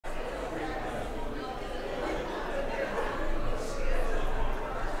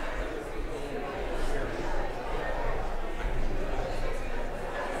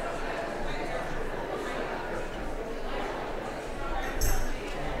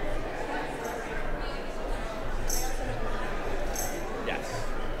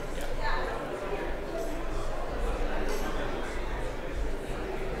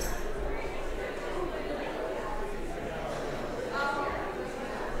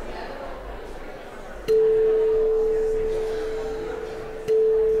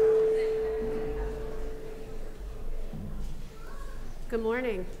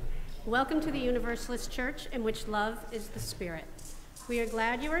morning. Welcome to the Universalist Church, in which love is the spirit. We are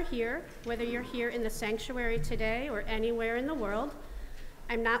glad you are here, whether you're here in the sanctuary today or anywhere in the world.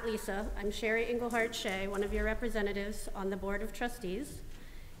 I'm not Lisa. I'm Sherry Englehart Shea, one of your representatives on the Board of Trustees.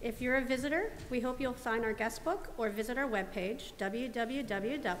 If you're a visitor, we hope you'll sign our guest book or visit our webpage,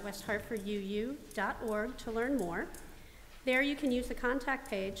 www.westhartforduu.org, to learn more. There you can use the contact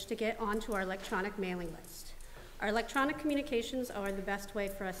page to get onto our electronic mailing list. Our electronic communications are the best way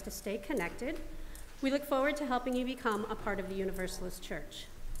for us to stay connected. We look forward to helping you become a part of the Universalist Church.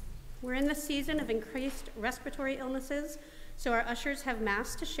 We're in the season of increased respiratory illnesses, so our ushers have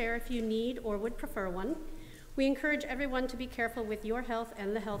masks to share if you need or would prefer one. We encourage everyone to be careful with your health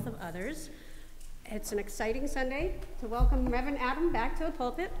and the health of others. It's an exciting Sunday to welcome Reverend Adam back to the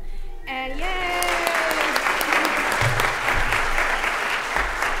pulpit, and yay!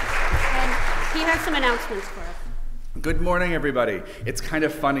 And he has some announcements for us. Good morning, everybody. It's kind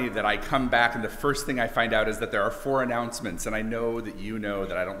of funny that I come back and the first thing I find out is that there are 4 announcements, and I know that you know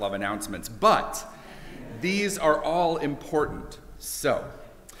that I don't love announcements, but these are all important. So,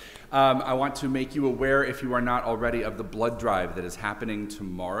 I want to make you aware, if you are not already, of the blood drive that is happening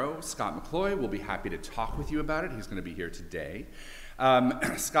tomorrow. Scott McCloy will be happy to talk with you about it. He's going to be here today.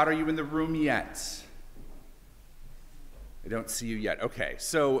 Scott, are you in the room yet? I don't see you yet. Okay,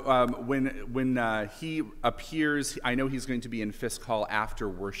 so when he appears, I know he's going to be in Fisk Hall after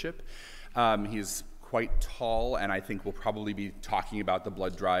worship. He's quite tall, and I think we'll probably be talking about the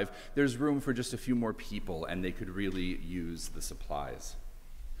blood drive. There's room for just a few more people, and they could really use the supplies.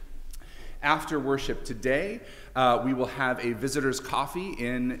 After worship today, we will have a visitor's coffee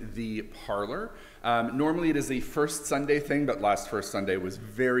in the parlor. Normally it is the first Sunday thing, but last first Sunday was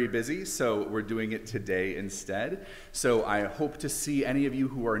very busy, so we're doing it today instead. So I hope to see any of you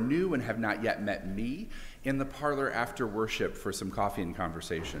who are new and have not yet met me in the parlor after worship for some coffee and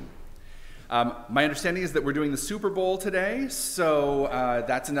conversation. My understanding is that we're doing the Super Bowl today, so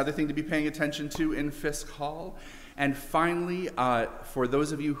that's another thing to be paying attention to in Fisk Hall. And finally, for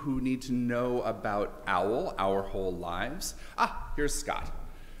those of you who need to know about OWL, Our Whole Lives, here's Scott.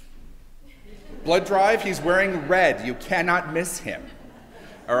 Blood drive, he's wearing red. You cannot miss him.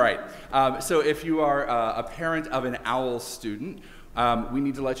 All right, so if you are a parent of an OWL student, we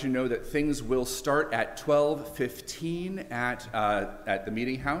need to let you know that things will start at 12:15 at the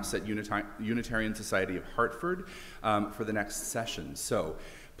meeting house at Unitarian Society of Hartford for the next session. So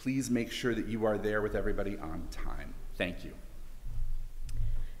please make sure that you are there with everybody on time. Thank you.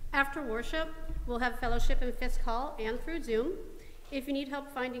 After worship, we'll have fellowship in Fisk Hall and through Zoom. If you need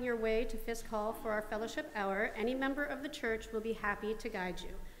help finding your way to Fisk Hall for our fellowship hour, any member of the church will be happy to guide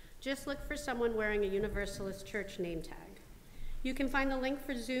you. Just look for someone wearing a Universalist Church name tag. You can find the link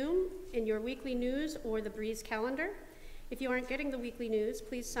for Zoom in your weekly news or the Breeze calendar. If you aren't getting the weekly news,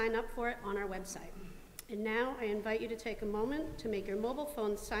 please sign up for it on our website. And now I invite you to take a moment to make your mobile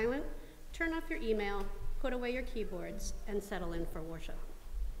phone silent, turn off your email, put away your keyboards, and settle in for worship.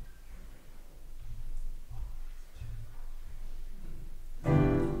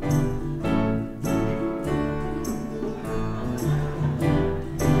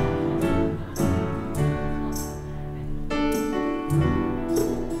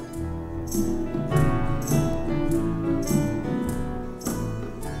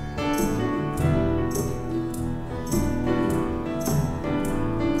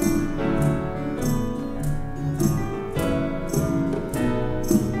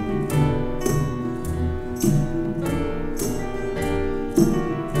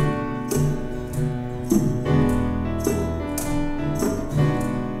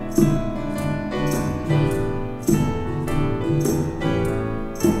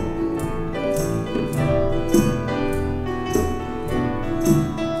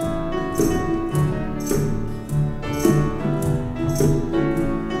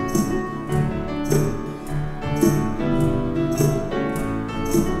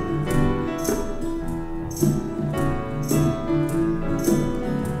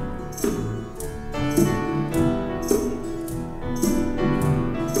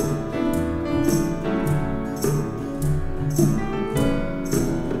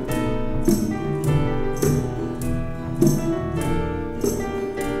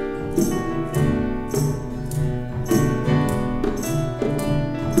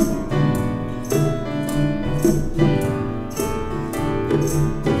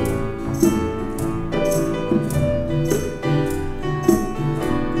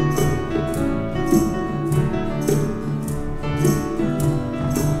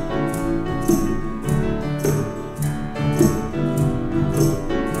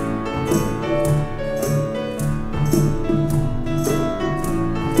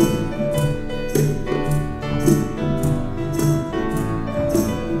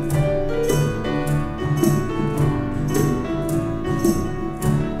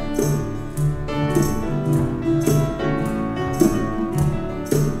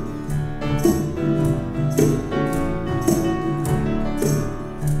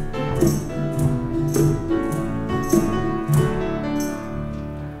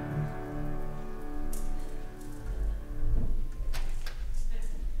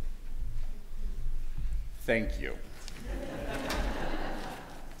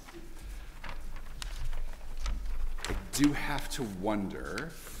 do have to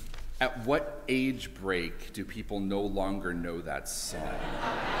wonder, at what age break do people no longer know that song?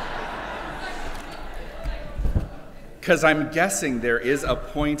 Because I'm guessing there is a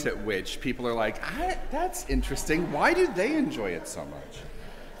point at which people are like, that's interesting. Why do they enjoy it so much?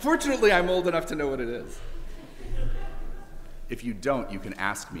 Fortunately, I'm old enough to know what it is. If you don't, you can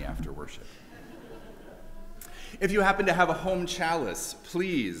ask me after worship. If you happen to have a home chalice,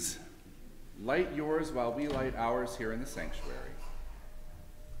 please light yours while we light ours here in the sanctuary.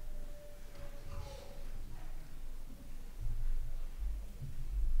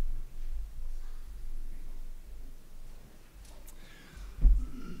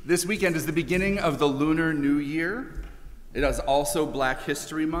 This weekend is the beginning of the Lunar New Year. It is also Black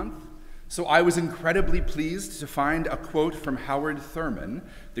History Month. So I was incredibly pleased to find a quote from Howard Thurman,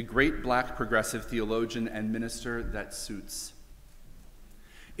 the great Black progressive theologian and minister that suits.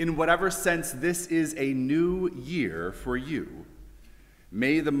 In whatever sense this is a new year for you,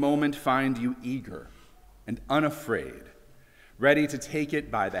 may the moment find you eager and unafraid, ready to take it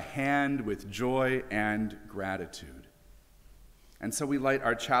by the hand with joy and gratitude. And so we light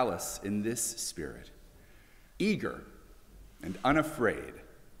our chalice in this spirit, eager and unafraid,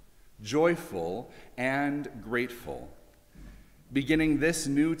 joyful and grateful, beginning this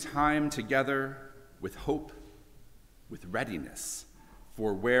new time together with hope, with readiness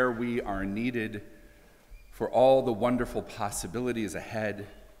for where we are needed, for all the wonderful possibilities ahead,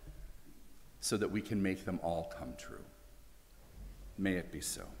 so that we can make them all come true. May it be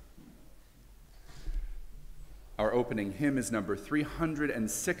so. Our opening hymn is number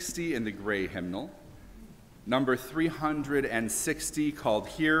 360 in the gray hymnal. Number 360, called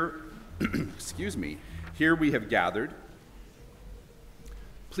Here, Here We Have Gathered.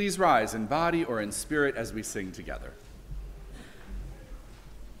 Please rise in body or in spirit as we sing together.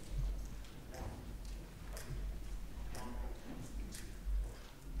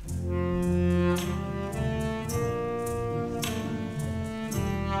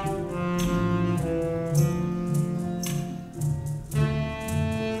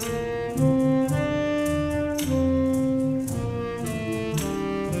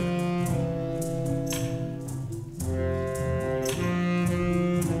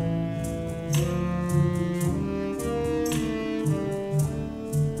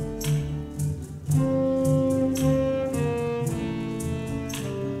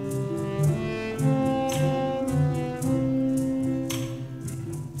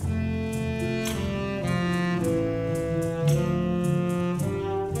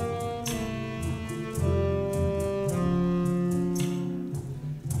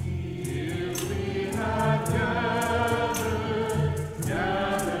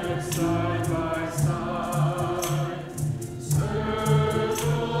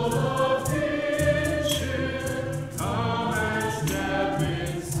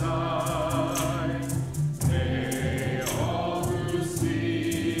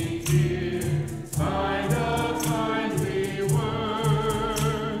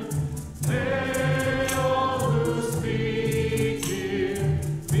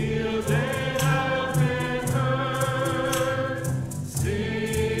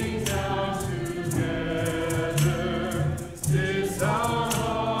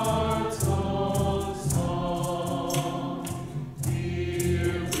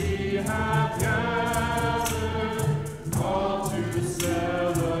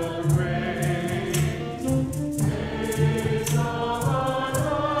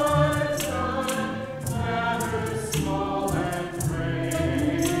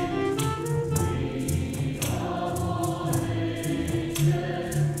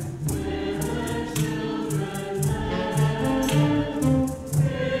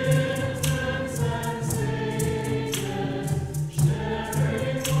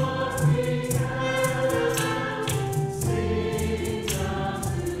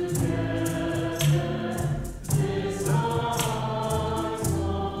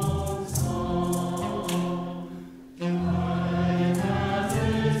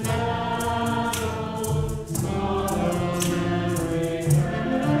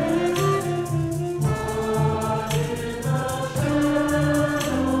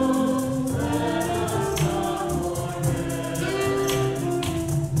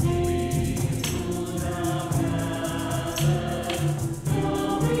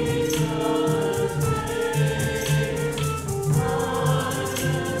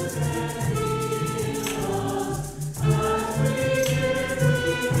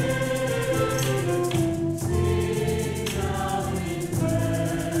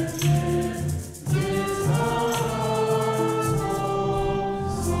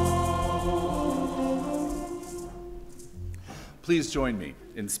 Please join me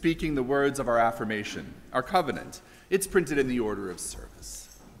in speaking the words of our affirmation, our covenant. It's printed in the order of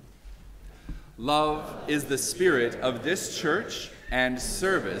service. Love is the spirit of this church, and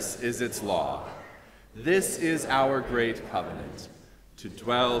service is its law. This is our great covenant, to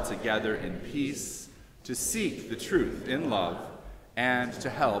dwell together in peace, to seek the truth in love, and to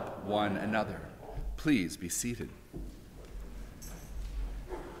help one another. Please be seated.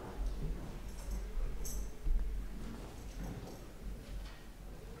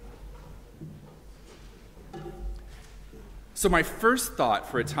 So my first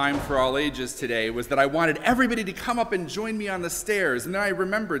thought for a time for all ages today was that I wanted everybody to come up and join me on the stairs, and then I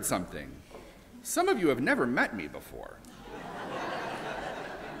remembered something. Some of you have never met me before.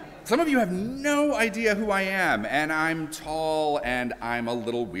 Some of you have no idea who I am, and I'm tall, and I'm a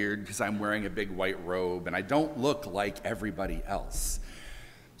little weird because I'm wearing a big white robe, and I don't look like everybody else.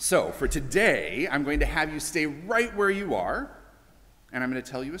 So for today, I'm going to have you stay right where you are, and I'm going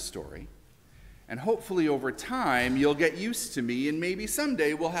to tell you a story. And hopefully over time, you'll get used to me, and maybe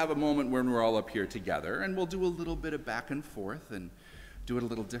someday we'll have a moment when we're all up here together, and we'll do a little bit of back and forth and do it a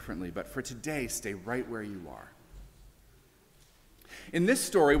little differently. But for today, stay right where you are. In this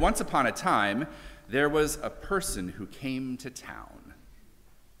story, once upon a time, there was a person who came to town,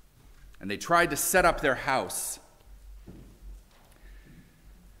 and they tried to set up their house.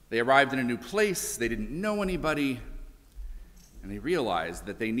 They arrived in a new place, they didn't know anybody, and they realized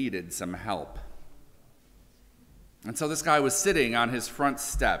that they needed some help. And so this guy was sitting on his front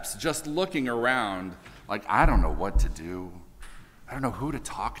steps, just looking around like, I don't know what to do. I don't know who to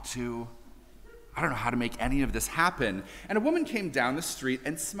talk to. I don't know how to make any of this happen. And a woman came down the street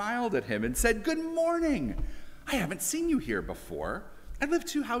and smiled at him and said, "Good morning. I haven't seen you here before. I live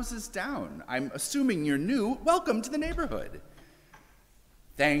 2 houses down. I'm assuming you're new. Welcome to the neighborhood."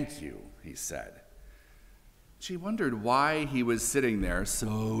 "Thank you," he said. She wondered why he was sitting there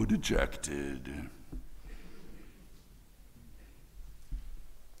so dejected.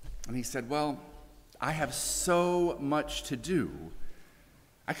 And he said, "Well, I have so much to do.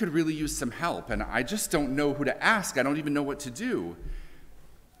 I could really use some help, and I just don't know who to ask. I don't even know what to do."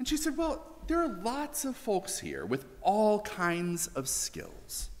 And she said, "Well, there are lots of folks here with all kinds of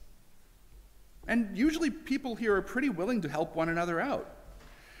skills. And usually people here are pretty willing to help one another out.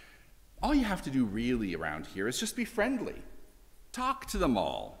 All you have to do really around here is just be friendly. Talk to them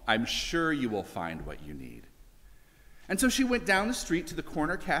all. I'm sure you will find what you need." And so she went down the street to the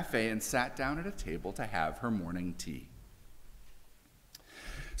corner cafe and sat down at a table to have her morning tea.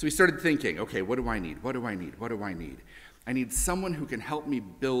 So he started thinking, okay, what do I need? What do I need? What do I need? I need someone who can help me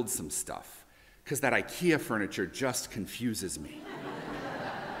build some stuff, because that IKEA furniture just confuses me.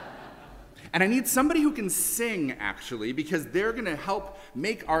 And I need somebody who can sing, actually, because they're going to help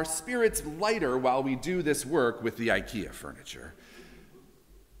make our spirits lighter while we do this work with the IKEA furniture.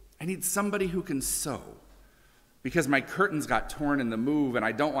 I need somebody who can sew, because my curtains got torn in the move and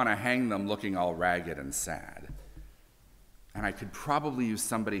I don't want to hang them looking all ragged and sad. And I could probably use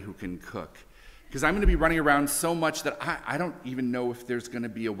somebody who can cook, because I'm going to be running around so much that I don't even know if there's going to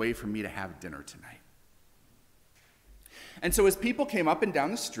be a way for me to have dinner tonight. And so as people came up and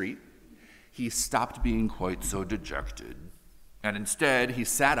down the street, he stopped being quite so dejected. And instead, he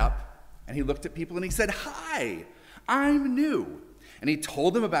sat up and he looked at people and he said, "Hi, I'm new." And he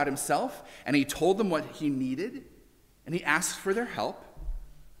told them about himself, and he told them what he needed, and he asked for their help,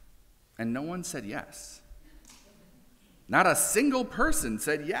 and no one said yes. Not a single person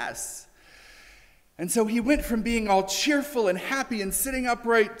said yes. And so he went from being all cheerful and happy and sitting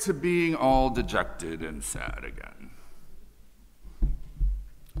upright to being all dejected and sad again.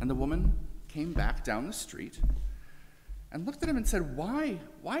 And the woman came back down the street and looked at him and said, Why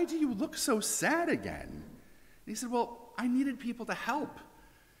do you look so sad again?" And he said, "Well, I needed people to help.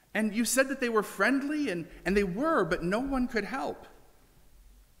 And you said that they were friendly, and they were, but no one could help."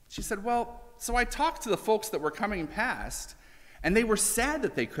 She said, "Well, so I talked to the folks that were coming past, and they were sad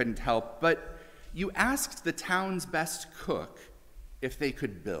that they couldn't help, but you asked the town's best cook if they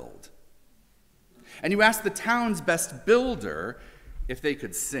could build. And you asked the town's best builder if they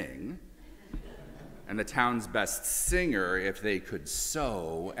could sing, and the town's best singer if they could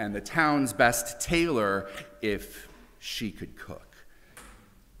sew, and the town's best tailor if she could cook.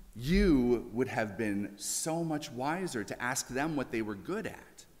 You would have been so much wiser to ask them what they were good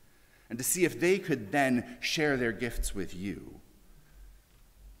at, and to see if they could then share their gifts with you.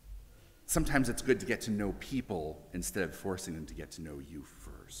 Sometimes it's good to get to know people instead of forcing them to get to know you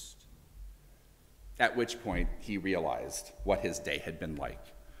first." At which point he realized what his day had been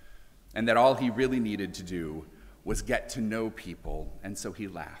like, and that all he really needed to do was get to know people, and so he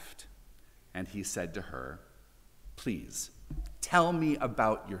laughed, and he said to her, please, tell me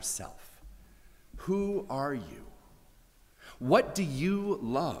about yourself. Who are you? What do you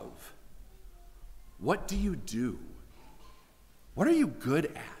love? What do you do? What are you good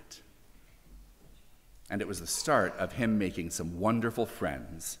at? And it was the start of him making some wonderful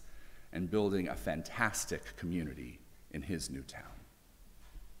friends and building a fantastic community in his new town.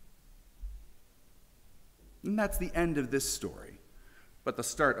 And that's the end of this story, but the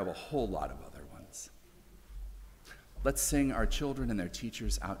start of a whole lot of other ones. Let's sing our children and their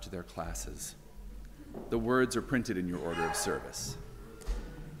teachers out to their classes. The words are printed in your order of service.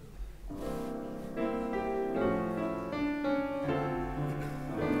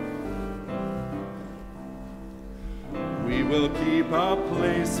 We will keep a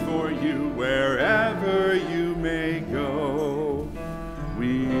place for you wherever you may go.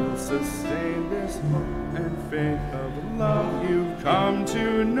 We'll sustain this hope and faith of love you've come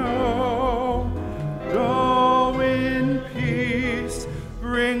to know. Go in peace,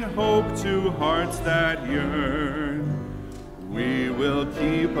 bring hope to hearts that yearn. We will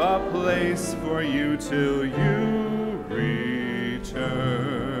keep a place for you till you return.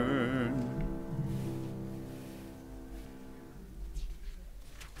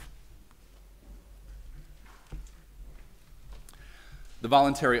 The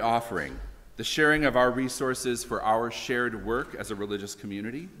voluntary offering, the sharing of our resources for our shared work as a religious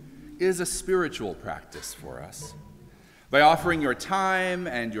community, is a spiritual practice for us. By offering your time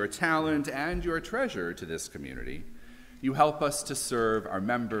and your talent and your treasure to this community, you help us to serve our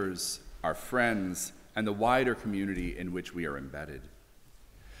members, our friends, and the wider community in which we are embedded.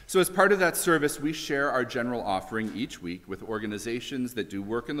 So as part of that service, we share our general offering each week with organizations that do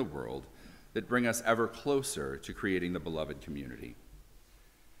work in the world that bring us ever closer to creating the beloved community.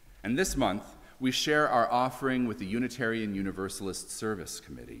 And this month, we share our offering with the Unitarian Universalist Service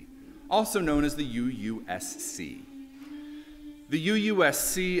Committee, also known as the UUSC. The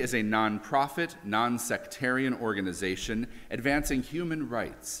UUSC is a nonprofit, non-sectarian organization advancing human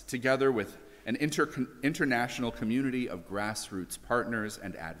rights together with an international community of grassroots partners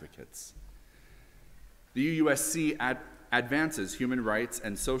and advocates. The UUSC advances human rights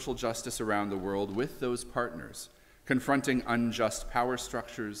and social justice around the world with those partners, confronting unjust power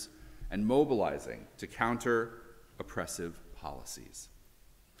structures and mobilizing to counter oppressive policies.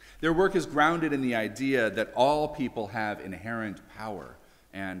 Their work is grounded in the idea that all people have inherent power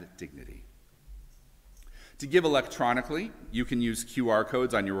and dignity. To give electronically, you can use QR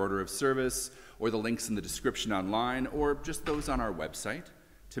codes on your order of service or the links in the description online or just those on our website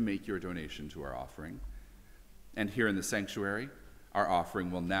to make your donation to our offering. And here in the sanctuary, our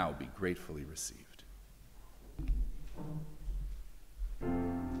offering will now be gratefully received.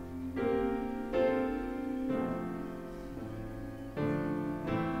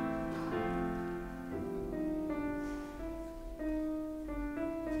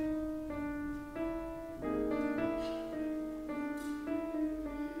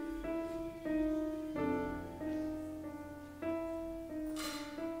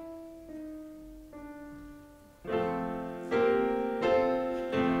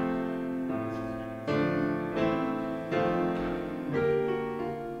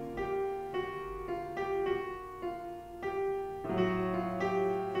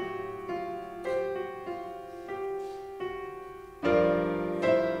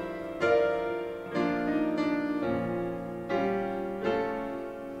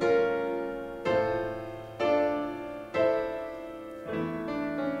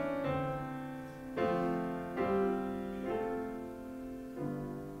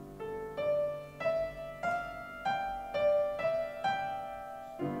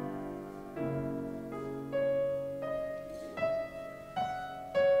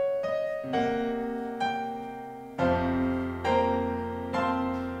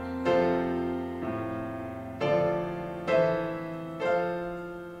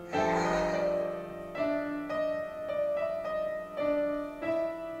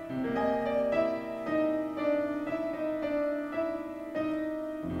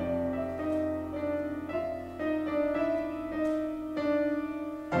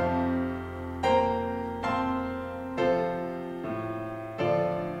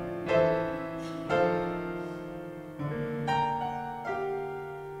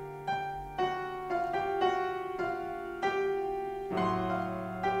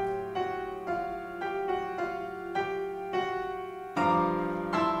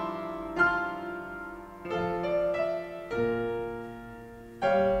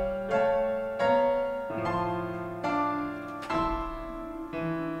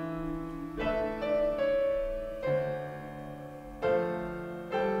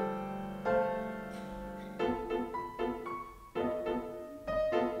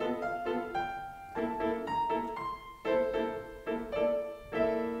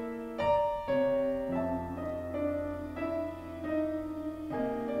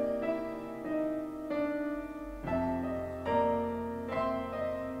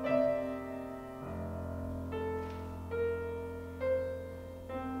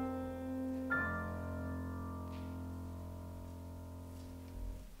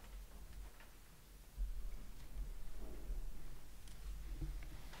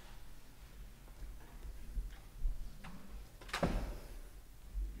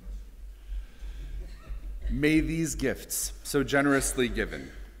 May these gifts, so generously given,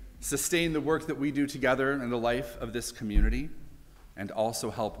 sustain the work that we do together in the life of this community, and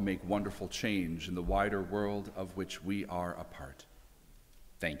also help make wonderful change in the wider world of which we are a part.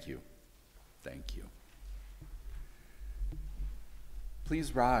 Thank you. Thank you.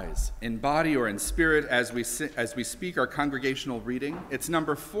 Please rise in body or in spirit as we speak our congregational reading. It's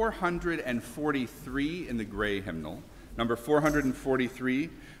number 443 in the gray hymnal, number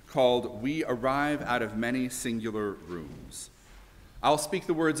 443, called "We Arrive Out of Many Singular Rooms." I'll speak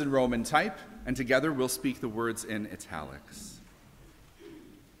the words in Roman type, and together we'll speak the words in italics.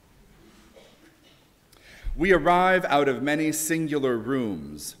 We arrive out of many singular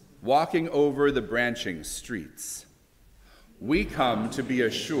rooms, walking over the branching streets. We come to be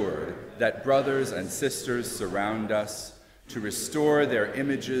assured that brothers and sisters surround us to restore their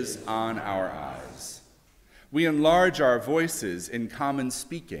images on our eyes. We enlarge our voices in common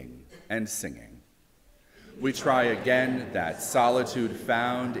speaking and singing. We try again that solitude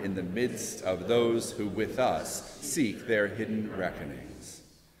found in the midst of those who with us seek their hidden reckonings.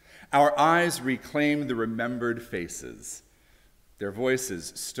 Our eyes reclaim the remembered faces. Their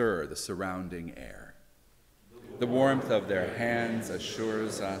voices stir the surrounding air. The warmth of their hands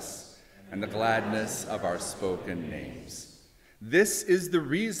assures us, and the gladness of our spoken names. This is the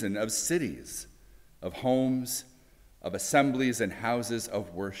reason of cities, of homes, of assemblies and houses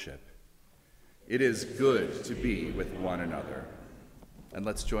of worship. It is good to be with one another. And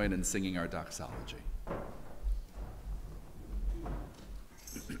let's join in singing our doxology.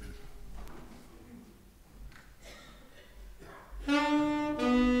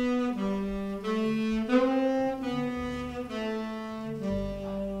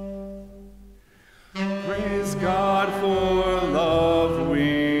 Praise God for love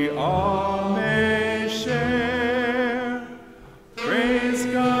we all may share. Praise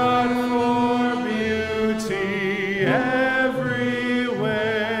God for beauty everywhere.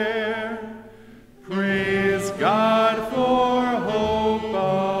 Praise God for hope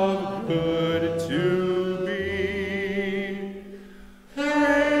of good to be.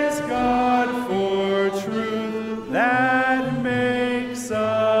 Praise God for truth that makes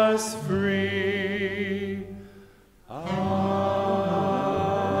us free.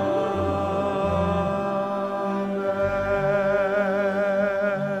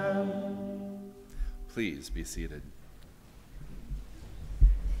 Please be seated.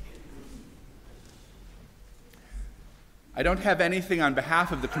 I don't have anything on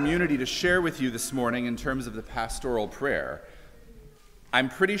behalf of the community to share with you this morning in terms of the pastoral prayer. I'm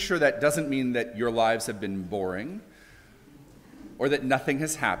pretty sure that doesn't mean that your lives have been boring, or that nothing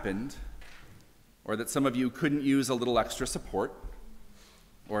has happened, or that some of you couldn't use a little extra support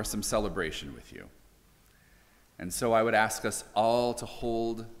or some celebration with you. And so I would ask us all to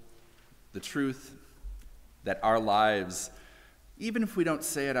hold the truth that our lives, even if we don't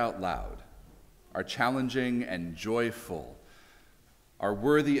say it out loud, are challenging and joyful, are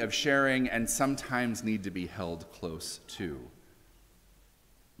worthy of sharing, and sometimes need to be held close to.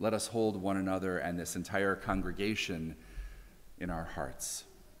 Let us hold one another and this entire congregation in our hearts.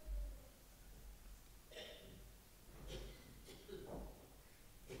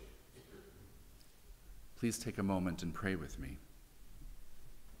 Please take a moment and pray with me.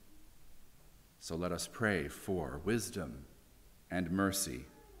 So let us pray for wisdom and mercy,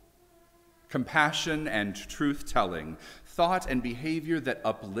 compassion and truth-telling, thought and behavior that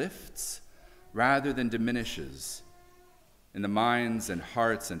uplifts rather than diminishes in the minds and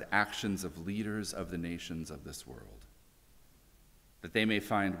hearts and actions of leaders of the nations of this world, that they may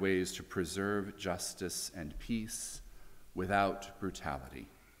find ways to preserve justice and peace without brutality,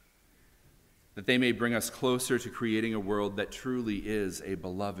 that they may bring us closer to creating a world that truly is a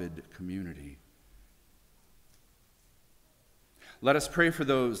beloved community. Let us pray for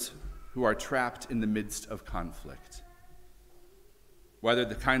those who are trapped in the midst of conflict, whether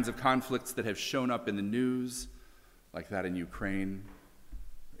the kinds of conflicts that have shown up in the news, like that in Ukraine,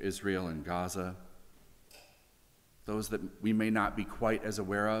 Israel, and Gaza, those that we may not be quite as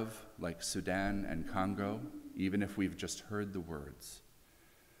aware of, like Sudan and Congo, even if we've just heard the words,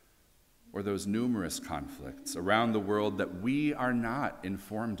 or those numerous conflicts around the world that we are not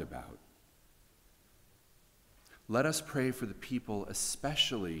informed about. Let us pray for the people,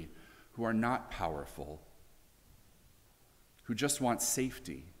 especially who are not powerful, who just want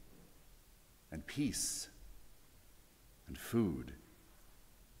safety and peace and food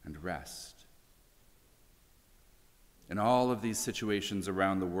and rest. In all of these situations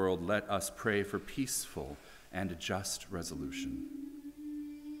around the world, let us pray for peaceful and just resolution.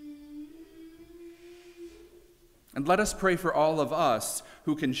 And let us pray for all of us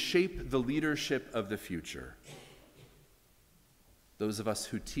who can shape the leadership of the future. Those of us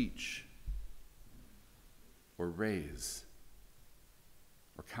who teach, or raise,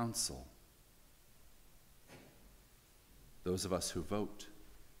 or counsel. Those of us who vote.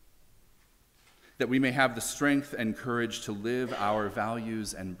 That we may have the strength and courage to live our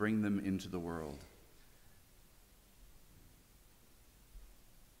values and bring them into the world.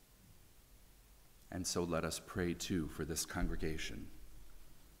 And so let us pray too for this congregation,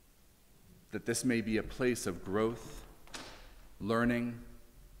 that this may be a place of growth, learning,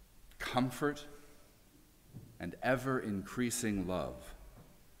 comfort, and ever-increasing love.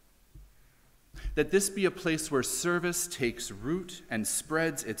 That this be a place where service takes root and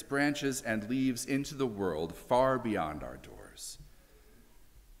spreads its branches and leaves into the world far beyond our doors,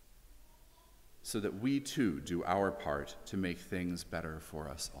 so that we too do our part to make things better for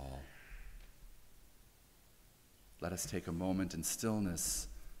us all. Let us take a moment in stillness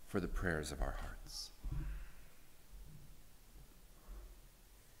for the prayers of our hearts.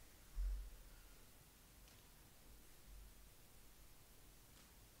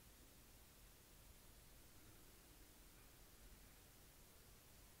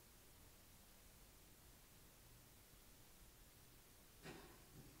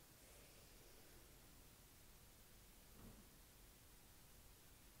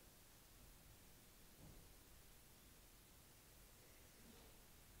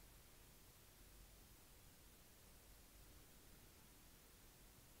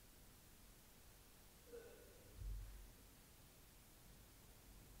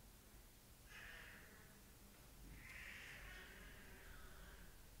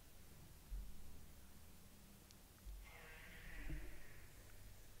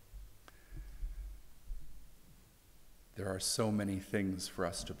 There are so many things for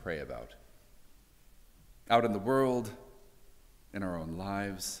us to pray about. Out in the world, in our own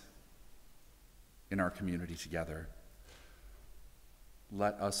lives, in our community together.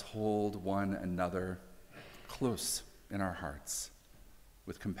 Let us hold one another close in our hearts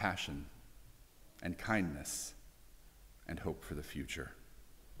with compassion and kindness and hope for the future.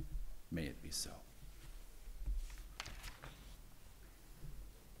 May it be so.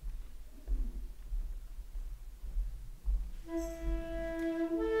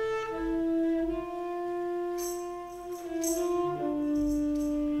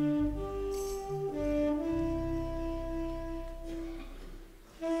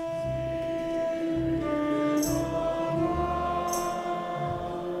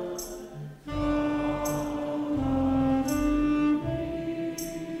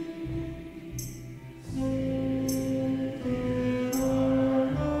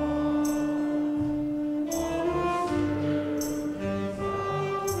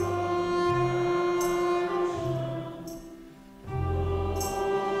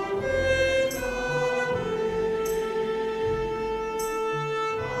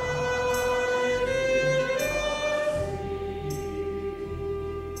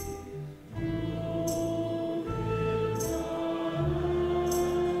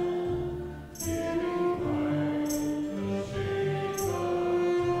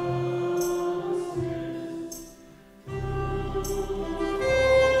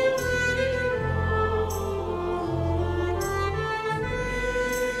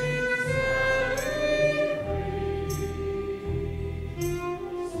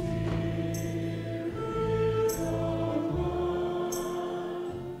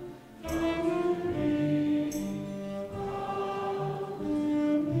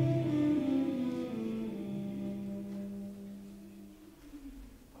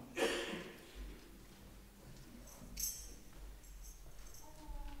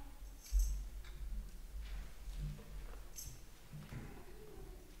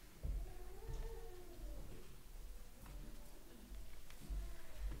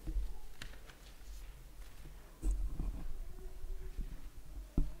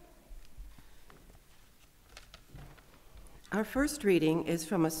 Our first reading is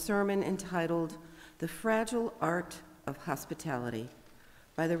from a sermon entitled The Fragile Art of Hospitality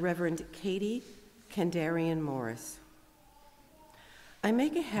by the Reverend Katie Kandarian Morris. I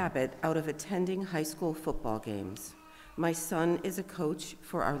make a habit out of attending high school football games. My son is a coach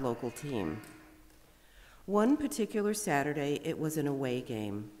for our local team. One particular Saturday, it was an away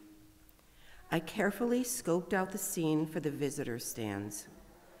game. I carefully scoped out the scene for the visitor stands.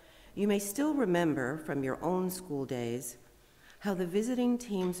 You may still remember from your own school days how the visiting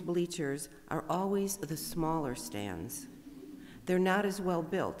team's bleachers are always the smaller stands. They're not as well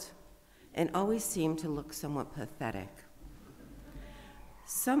built and always seem to look somewhat pathetic.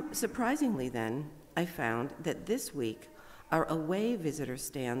 Surprisingly then, I found that this week our away visitor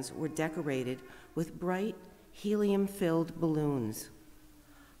stands were decorated with bright helium-filled balloons,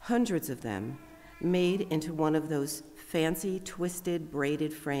 hundreds of them made into one of those fancy twisted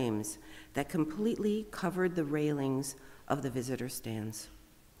braided frames that completely covered the railings of the visitor stands.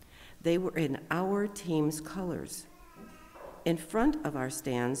 They were in our team's colors. In front of our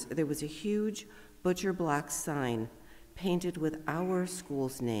stands, there was a huge butcher block sign painted with our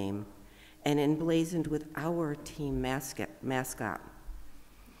school's name and emblazoned with our team mascot.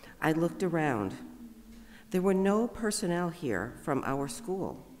 I looked around. There were no personnel here from our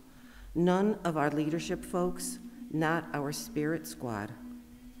school. None of our leadership folks, not our spirit squad.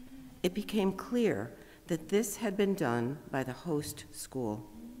 It became clear that this had been done by the host school.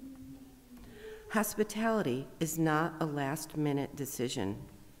 Hospitality is not a last-minute decision.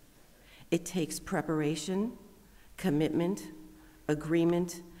 It takes preparation, commitment,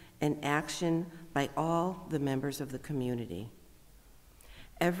 agreement, and action by all the members of the community.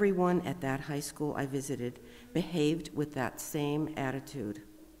 Everyone at that high school I visited behaved with that same attitude.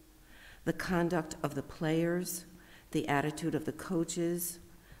 The conduct of the players, the attitude of the coaches,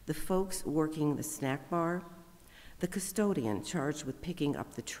 the folks working the snack bar, the custodian charged with picking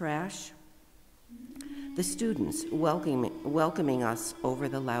up the trash, the students welcoming us over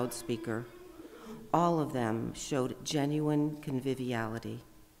the loudspeaker. All of them showed genuine conviviality.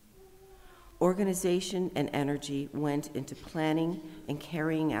 Organization and energy went into planning and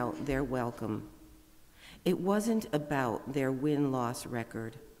carrying out their welcome. It wasn't about their win-loss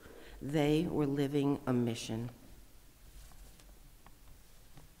record. They were living a mission.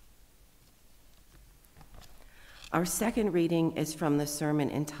 Our second reading is from the sermon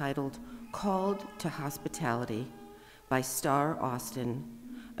entitled Called to Hospitality by Star Austin,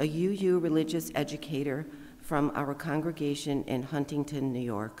 a UU religious educator from our congregation in Huntington, New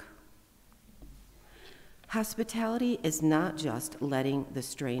York. Hospitality is not just letting the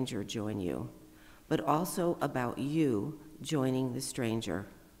stranger join you, but also about you joining the stranger.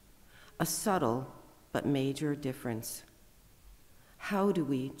 A subtle but major difference. How do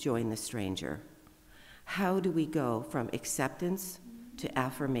we join the stranger? How do we go from acceptance to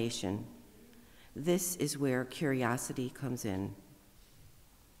affirmation? This is where curiosity comes in.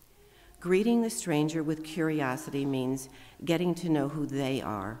 Greeting the stranger with curiosity means getting to know who they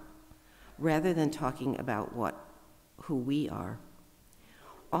are, rather than talking about who we are.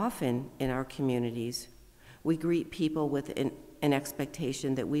 Often in our communities, we greet people with an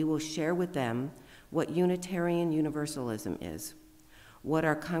expectation that we will share with them what Unitarian Universalism is, what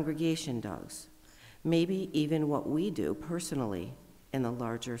our congregation does, maybe even what we do personally in the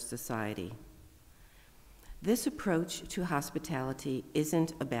larger society. This approach to hospitality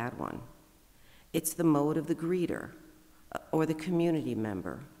isn't a bad one. It's the mode of the greeter or the community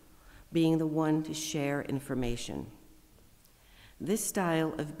member, being the one to share information. This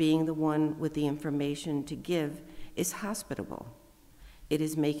style of being the one with the information to give is hospitable. It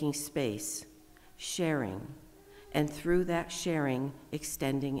is making space, sharing, and through that sharing,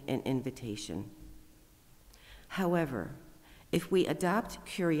 extending an invitation. However, if we adopt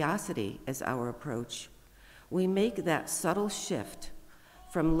curiosity as our approach, we make that subtle shift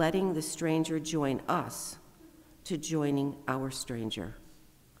from letting the stranger join us to joining our stranger.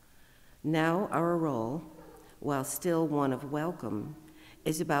 Now our role, while still one of welcome,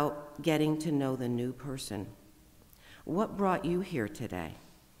 is about getting to know the new person. What brought you here today?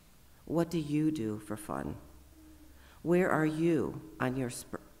 What do you do for fun? Where are you on your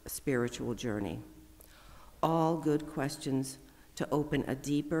spiritual journey? All good questions to open a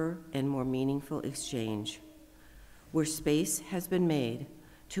deeper and more meaningful exchange, where space has been made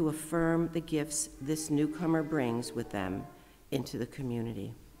to affirm the gifts this newcomer brings with them into the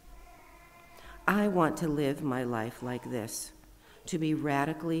community. I want to live my life like this, to be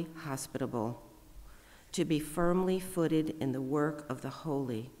radically hospitable, to be firmly footed in the work of the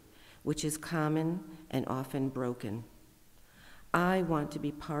holy, which is common and often broken. I want to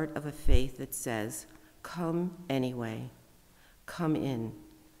be part of a faith that says, come anyway, come in,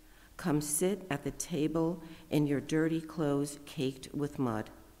 come sit at the table in your dirty clothes caked with mud.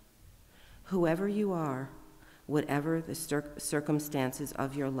 Whoever you are, whatever the circumstances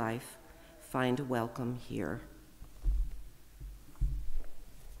of your life, find welcome here.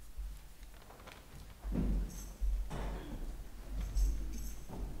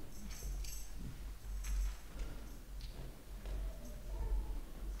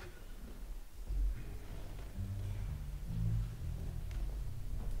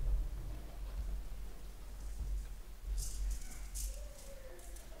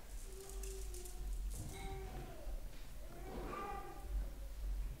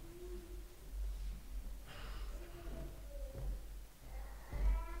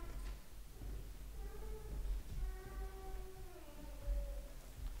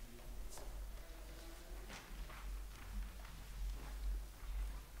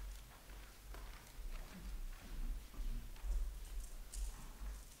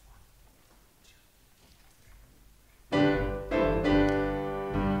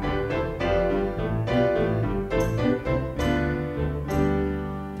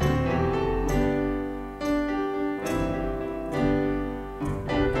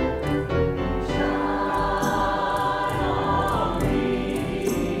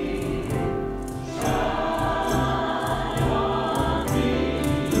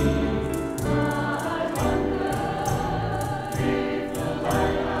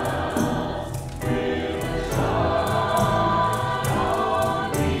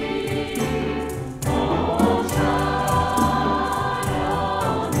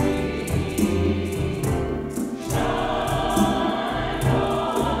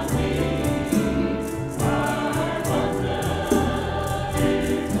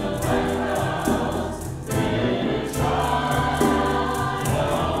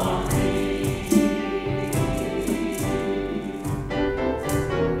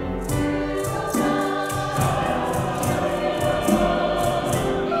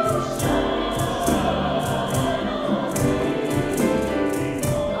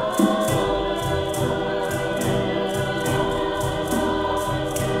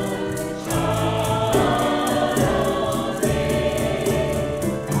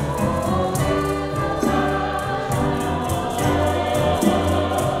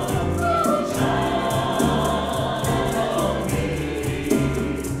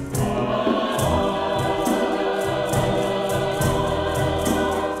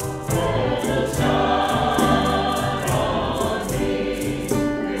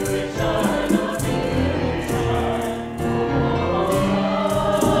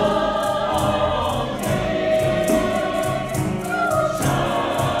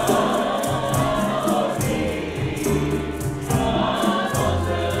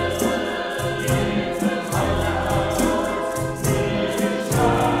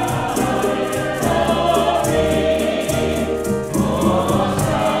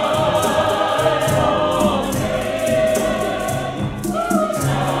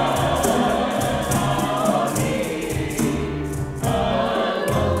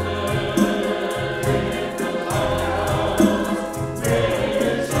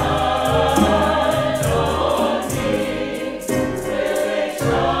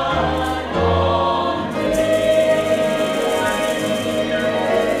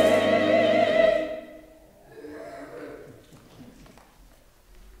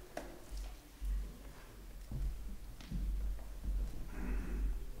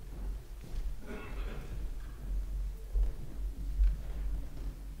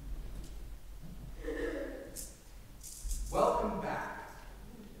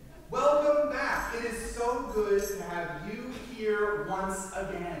 good to have you here once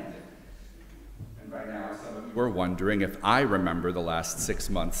again. And by now, some of you are wondering if I remember the last 6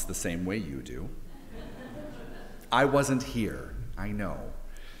 months the same way you do. I wasn't here, I know.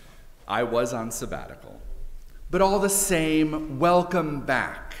 I was on sabbatical. But all the same, welcome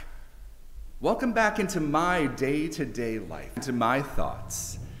back. Welcome back into my day-to-day life, into my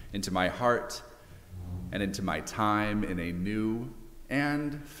thoughts, into my heart, and into my time in a new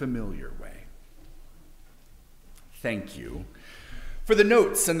and familiar way. Thank you for the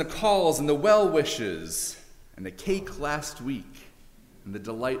notes and the calls and the well wishes and the cake last week and the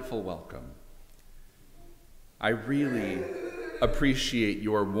delightful welcome. I really appreciate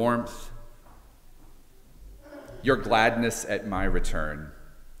your warmth, your gladness at my return.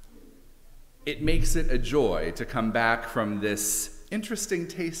 It makes it a joy to come back from this interesting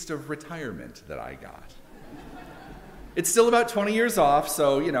taste of retirement that I got. It's still about 20 years off,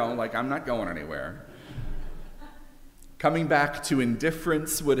 so, I'm not going anywhere. Coming back to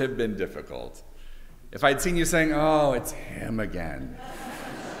indifference would have been difficult. If I'd seen you saying, "Oh, it's him again,"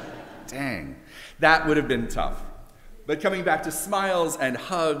 dang, that would have been tough. But coming back to smiles and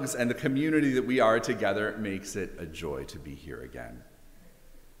hugs and the community that we are together makes it a joy to be here again.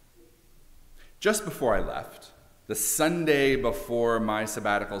 Just before I left, the Sunday before my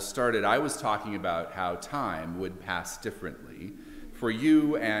sabbatical started, I was talking about how time would pass differently for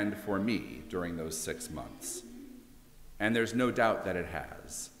you and for me during those 6 months. And there's no doubt that it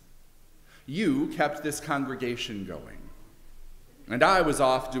has. You kept this congregation going, and I was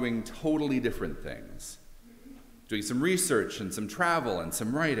off doing totally different things, doing some research and some travel and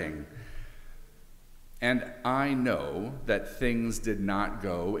some writing. And I know that things did not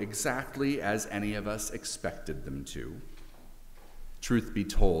go exactly as any of us expected them to. Truth be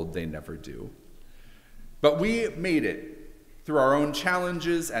told, they never do. But we made it through our own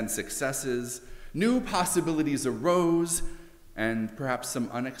challenges and successes. New possibilities arose, and perhaps some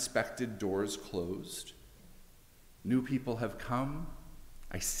unexpected doors closed. New people have come.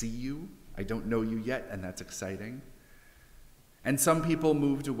 I see you. I don't know you yet, and that's exciting. And some people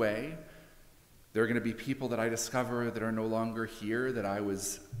moved away. There are going to be people that I discover that are no longer here that I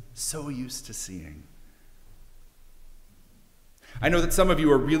was so used to seeing. I know that some of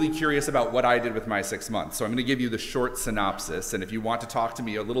you are really curious about what I did with my 6 months, so I'm going to give you the short synopsis, and if you want to talk to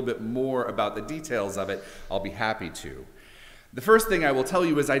me a little bit more about the details of it, I'll be happy to. The first thing I will tell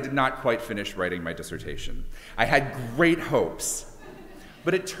you is I did not quite finish writing my dissertation. I had great hopes,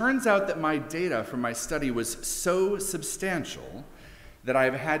 but it turns out that my data from my study was so substantial that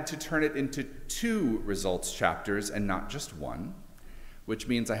I've had to turn it into 2 results chapters and not just 1, which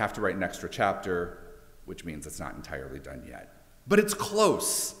means I have to write an extra chapter, which means it's not entirely done yet. But it's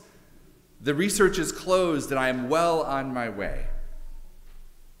close. The research is closed, and I am well on my way.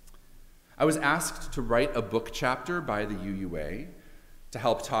 I was asked to write a book chapter by the UUA to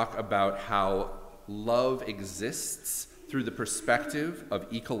help talk about how love exists through the perspective of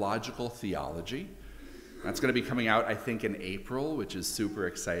ecological theology. That's going to be coming out, I think, in April, which is super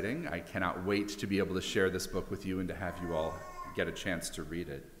exciting. I cannot wait to be able to share this book with you and to have you all get a chance to read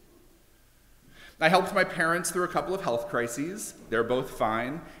it. I helped my parents through a couple of health crises. They're both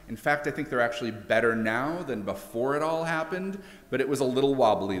fine. In fact, I think they're actually better now than before it all happened, but it was a little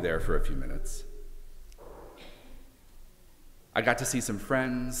wobbly there for a few minutes. I got to see some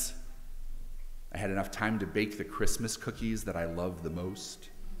friends. I had enough time to bake the Christmas cookies that I love the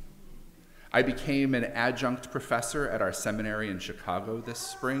most. I became an adjunct professor at our seminary in Chicago this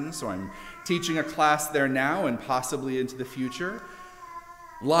spring, so I'm teaching a class there now and possibly into the future.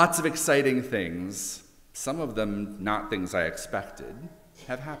 Lots of exciting things, some of them not things I expected,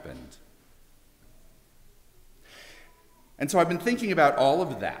 have happened. And so I've been thinking about all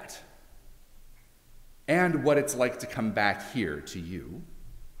of that and what it's like to come back here to you.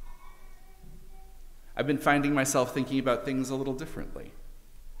 I've been finding myself thinking about things a little differently,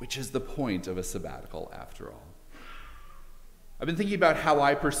 which is the point of a sabbatical after all. I've been thinking about how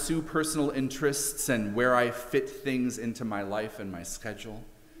I pursue personal interests and where I fit things into my life and my schedule.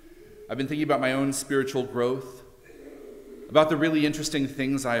 I've been thinking about my own spiritual growth, about the really interesting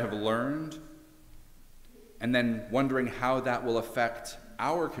things I have learned, and then wondering how that will affect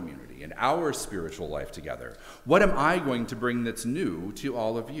our community and our spiritual life together. What am I going to bring that's new to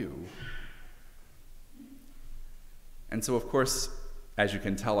all of you? And so, of course, as you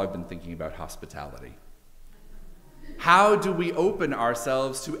can tell, I've been thinking about hospitality. How do we open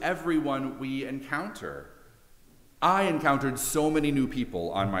ourselves to everyone we encounter? I encountered so many new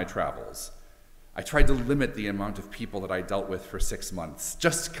people on my travels. I tried to limit the amount of people that I dealt with for 6 months,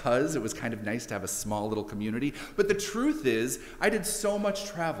 just because it was kind of nice to have a small little community. But the truth is, I did so much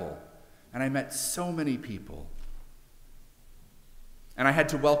travel, and I met so many people. And I had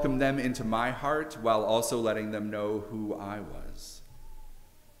to welcome them into my heart while also letting them know who I was.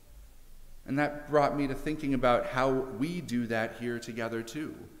 And that brought me to thinking about how we do that here together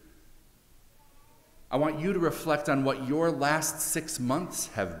too. I want you to reflect on what your last 6 months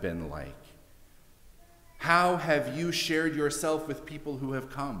have been like. How have you shared yourself with people who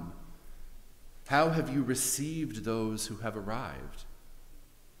have come? How have you received those who have arrived?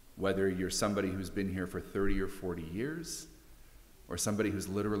 Whether you're somebody who's been here for 30 or 40 years, or somebody who's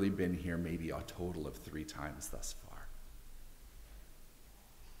literally been here maybe a total of 3 times thus far.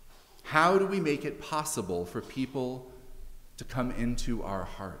 How do we make it possible for people to come into our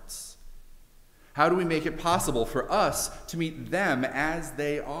hearts? How do we make it possible for us to meet them as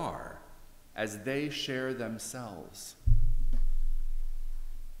they are, as they share themselves?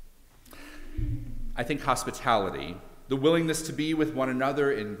 I think hospitality, the willingness to be with one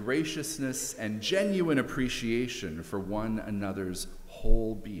another in graciousness and genuine appreciation for one another's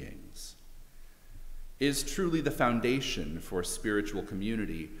whole beings, is truly the foundation for spiritual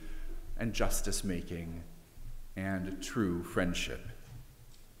community and justice-making and true friendship.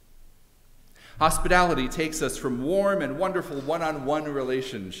 Hospitality takes us from warm and wonderful one-on-one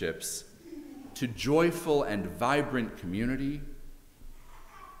relationships to joyful and vibrant community,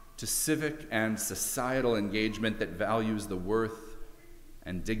 to civic and societal engagement that values the worth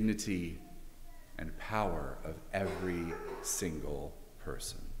and dignity and power of every single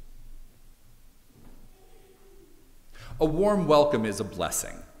person. A warm welcome is a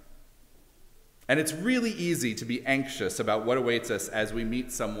blessing. And it's really easy to be anxious about what awaits us as we meet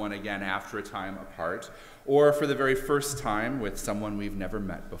someone again after a time apart, or for the very first time with someone we've never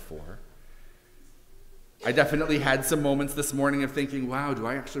met before. I definitely had some moments this morning of thinking, wow, do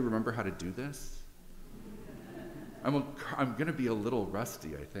I actually remember how to do this? I'm going to be a little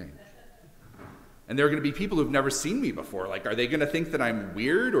rusty, I think. And there are going to be people who've never seen me before. Like, are they going to think that I'm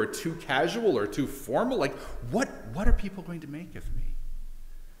weird or too casual or too formal? Like, what are people going to make of me?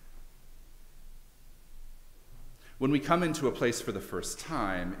 When we come into a place for the first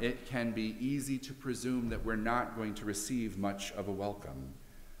time, it can be easy to presume that we're not going to receive much of a welcome.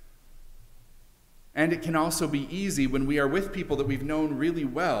 And it can also be easy when we are with people that we've known really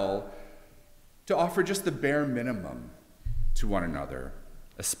well to offer just the bare minimum to one another,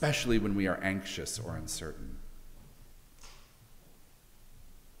 especially when we are anxious or uncertain.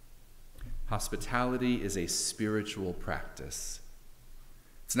 Hospitality is a spiritual practice.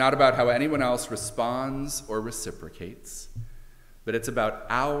 It's not about how anyone else responds or reciprocates, but it's about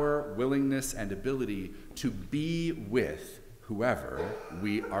our willingness and ability to be with whoever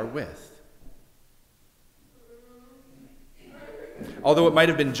we are with. Although it might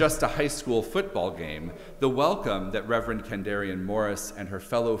have been just a high school football game, the welcome that Reverend Kandarian Morris and her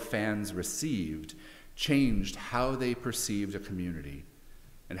fellow fans received changed how they perceived a community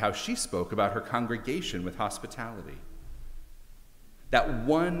and how she spoke about her congregation with hospitality. That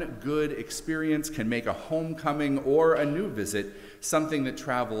one good experience can make a homecoming or a new visit something that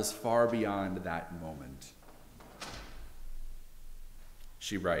travels far beyond that moment.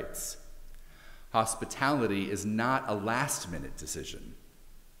 She writes, "Hospitality is not a last-minute decision.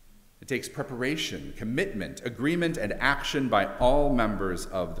 It takes preparation, commitment, agreement, and action by all members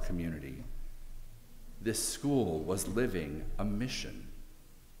of the community. This school was living a mission."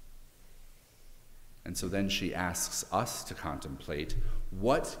 And so then she asks us to contemplate,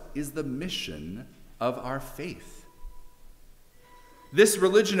 what is the mission of our faith? This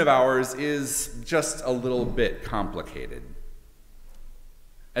religion of ours is just a little bit complicated.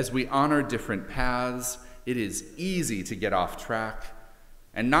 As we honor different paths, it is easy to get off track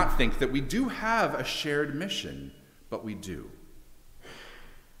and not think that we do have a shared mission, but we do.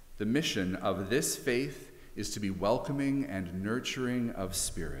 The mission of this faith is to be welcoming and nurturing of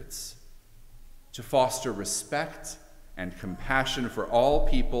spirits, to foster respect and compassion for all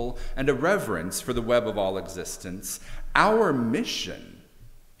people and a reverence for the web of all existence. Our mission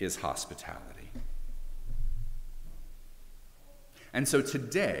is hospitality. And so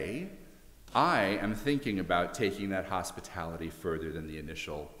today, I am thinking about taking that hospitality further than the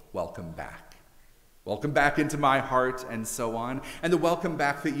initial welcome back. Welcome back into my heart, and so on. And the welcome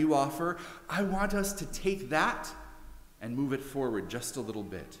back that you offer, I want us to take that and move it forward just a little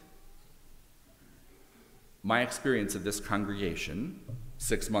bit. My experience of this congregation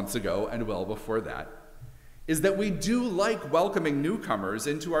 6 months ago and well before that is that we do like welcoming newcomers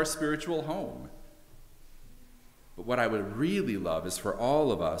into our spiritual home. But what I would really love is for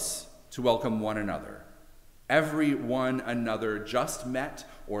all of us to welcome one another, every one another just met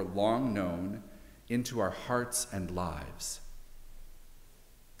or long known, into our hearts and lives.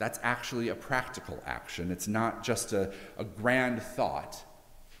 That's actually a practical action. It's not just a grand thought.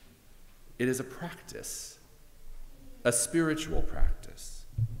 It is a practice, a spiritual practice.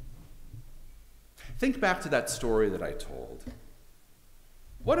 Think back to that story that I told.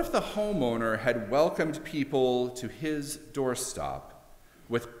 What if the homeowner had welcomed people to his doorstep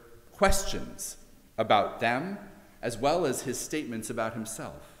with questions about them as well as his statements about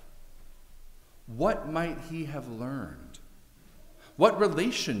himself? What might he have learned? What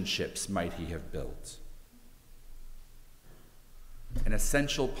relationships might he have built? An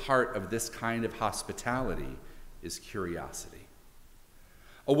essential part of this kind of hospitality is curiosity.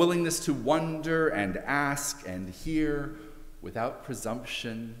 A willingness to wonder and ask and hear without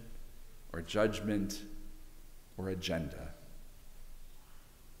presumption or judgment or agenda.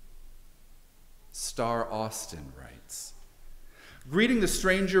 Starr Austin writes, "Greeting the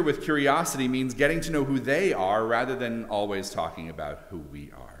stranger with curiosity means getting to know who they are rather than always talking about who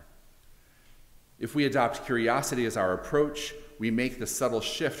we are. If we adopt curiosity as our approach, we make the subtle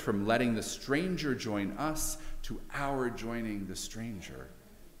shift from letting the stranger join us to our joining the stranger.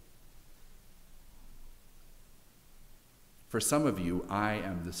 For some of you, I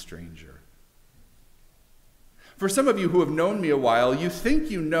am the stranger. For some of you who have known me a while, you think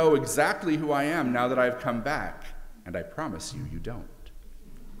you know exactly who I am now that I've come back, and I promise you, you don't.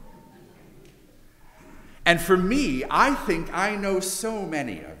 And for me, I think I know so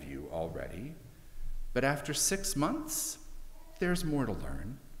many of you already, but after 6 months, there's more to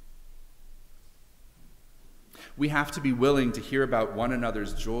learn. We have to be willing to hear about one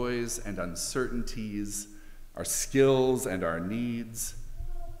another's joys and uncertainties, our skills and our needs,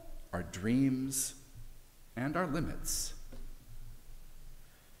 our dreams and our limits.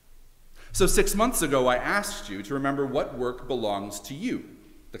 So 6 months ago, I asked you to remember what work belongs to you,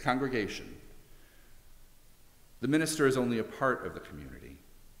 the congregation. The minister is only a part of the community.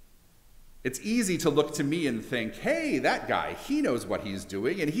 It's easy to look to me and think, hey, that guy, he knows what he's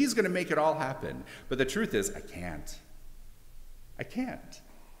doing, and he's going to make it all happen. But the truth is, I can't.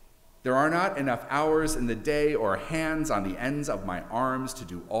 There are not enough hours in the day or hands on the ends of my arms to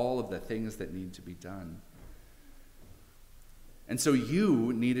do all of the things that need to be done. And so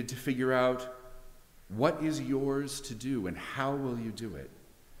you needed to figure out what is yours to do and how will you do it.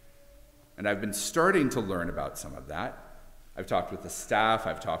 And I've been starting to learn about some of that. I've talked with the staff,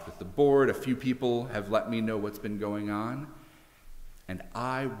 I've talked with the board, a few people have let me know what's been going on, and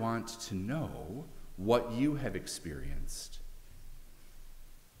I want to know what you have experienced.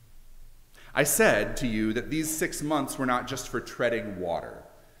 I said to you that these 6 months were not just for treading water.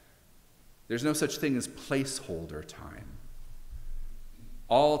 There's no such thing as placeholder time.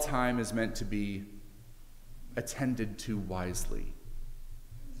 All time is meant to be attended to wisely,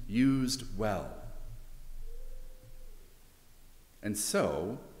 used well. And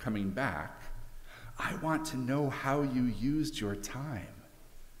so, coming back, I want to know how you used your time.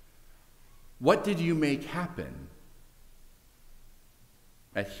 What did you make happen?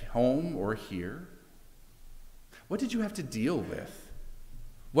 At home or here? What did you have to deal with?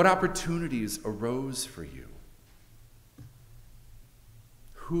 What opportunities arose for you?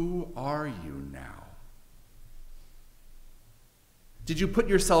 Who are you now? Did you put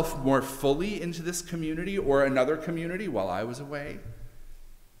yourself more fully into this community or another community while I was away?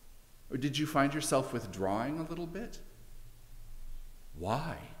 Or did you find yourself withdrawing a little bit?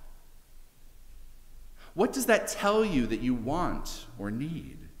 Why? What does that tell you that you want or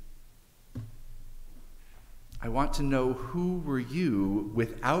need? I want to know, who were you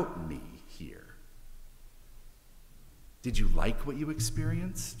without me here? Did you like what you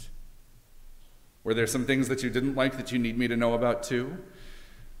experienced? Were there some things that you didn't like that you need me to know about too?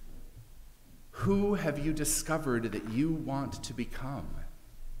 Who have you discovered that you want to become?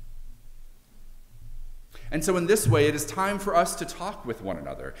 And so in this way, it is time for us to talk with one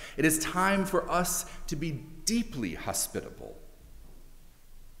another. It is time for us to be deeply hospitable,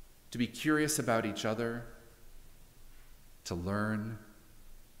 to be curious about each other, to learn,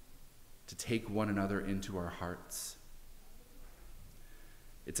 to take one another into our hearts.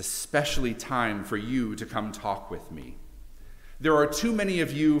 It's especially time for you to come talk with me. There are too many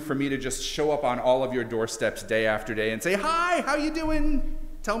of you for me to just show up on all of your doorsteps day after day and say, hi, how you doing?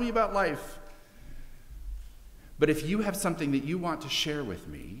 Tell me about life. But if you have something that you want to share with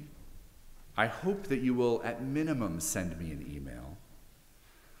me, I hope that you will at minimum send me an email.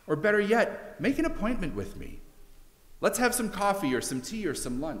 Or better yet, make an appointment with me. Let's have some coffee or some tea or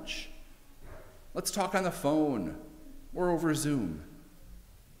some lunch. Let's talk on the phone or over Zoom.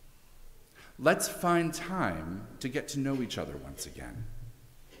 Let's find time to get to know each other once again.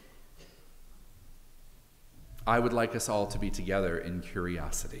 I would like us all to be together in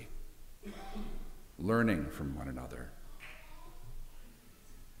curiosity, learning from one another.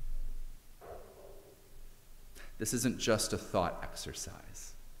 This isn't just a thought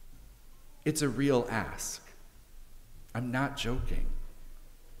exercise. It's a real ask. I'm not joking.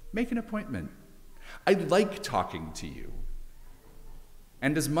 Make an appointment. I like talking to you.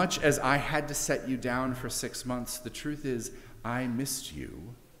 And as much as I had to set you down for 6 months, the truth is I missed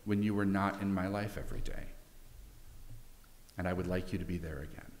you when you were not in my life every day. And I would like you to be there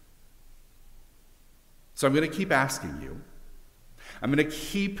again. So I'm going to keep asking you. I'm going to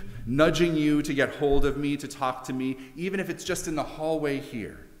keep nudging you to get hold of me, to talk to me, even if it's just in the hallway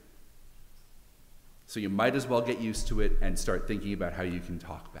here. So you might as well get used to it and start thinking about how you can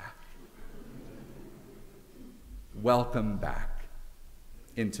talk back. Welcome back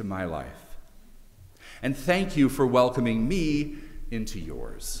into my life. And thank you for welcoming me into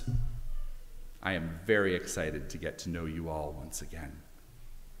yours. I am very excited to get to know you all once again.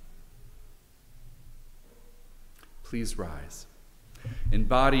 Please rise, in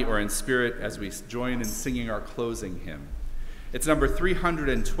body or in spirit, as we join in singing our closing hymn. It's number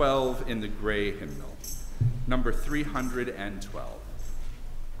 312 in the gray hymnal. Number 312.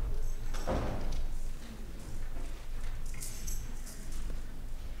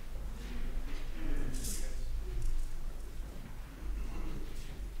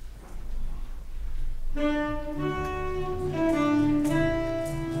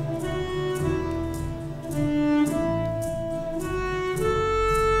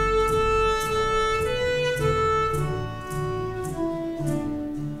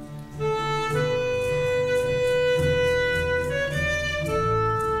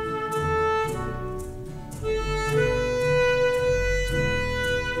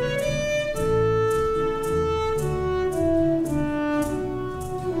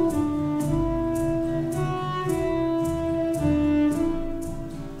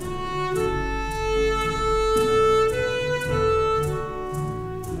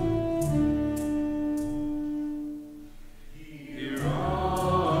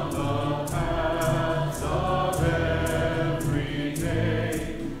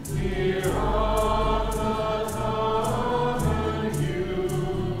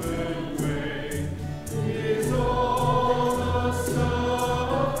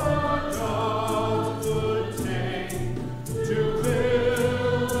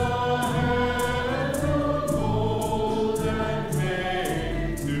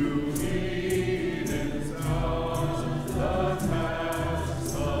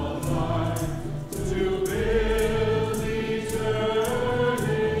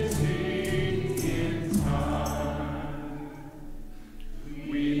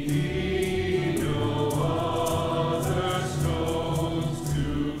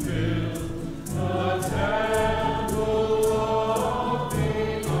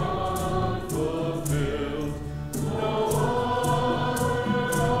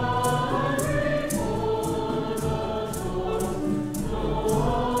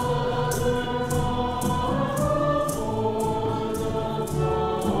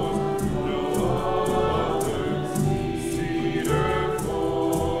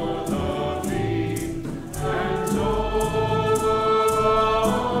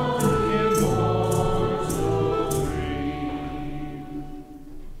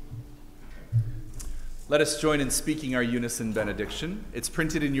 Let us join in speaking our unison benediction. It's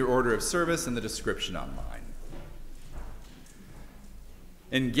printed in your order of service and the description online.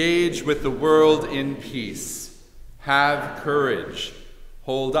 Engage with the world in peace. Have courage.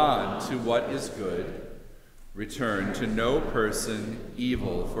 Hold on to what is good. Return to no person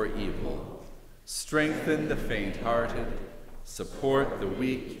evil for evil. Strengthen the faint-hearted. Support the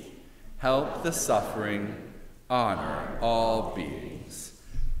weak. Help the suffering. Honor all beings.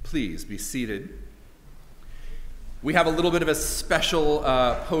 Please be seated. We have a little bit of a special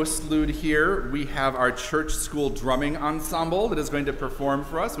postlude here. We have our church school drumming ensemble that is going to perform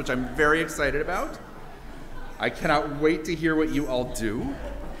for us, which I'm very excited about. I cannot wait to hear what you all do.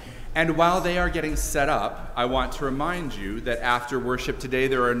 And while they are getting set up, I want to remind you that after worship today,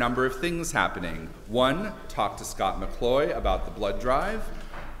 there are a number of things happening. 1, talk to Scott McCloy about the blood drive.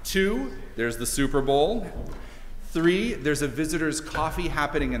 2, there's the Super Bowl. 3, there's a visitor's coffee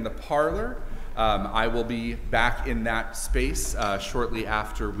happening in the parlor. I will be back in that space shortly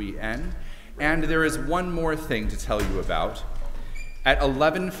after we end. And there is one more thing to tell you about. At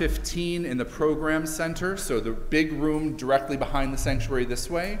 11:15 in the program center, so the big room directly behind the sanctuary this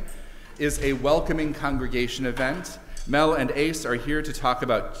way, is a welcoming congregation event. Mel and Ace are here to talk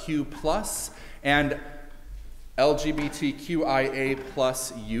about Q+ and LGBTQIA+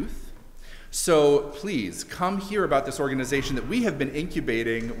 youth. So please come hear about this organization that we have been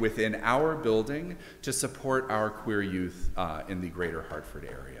incubating within our building to support our queer youth in the greater Hartford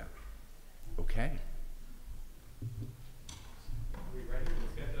area. Okay. Are we ready?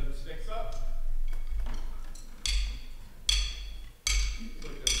 Let's get those sticks up.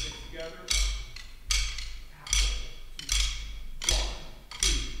 Put those sticks together.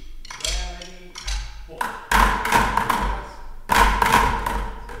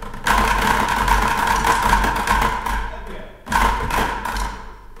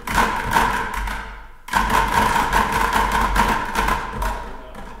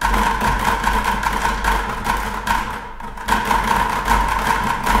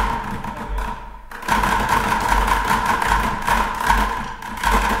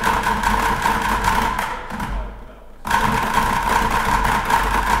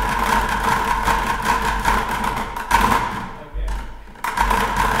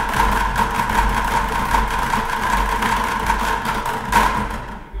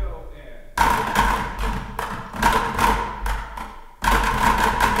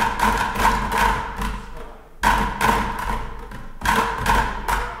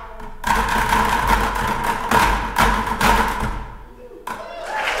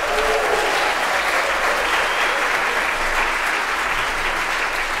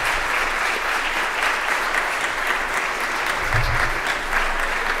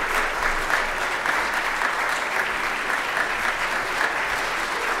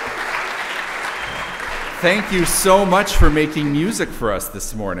 Thank you so much for making music for us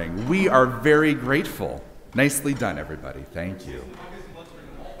this morning. We are very grateful. Nicely done, everybody. Thank you.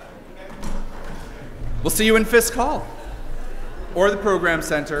 We'll see you in Fisk Hall, or the Program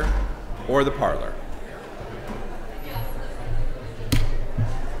Center, or the parlor.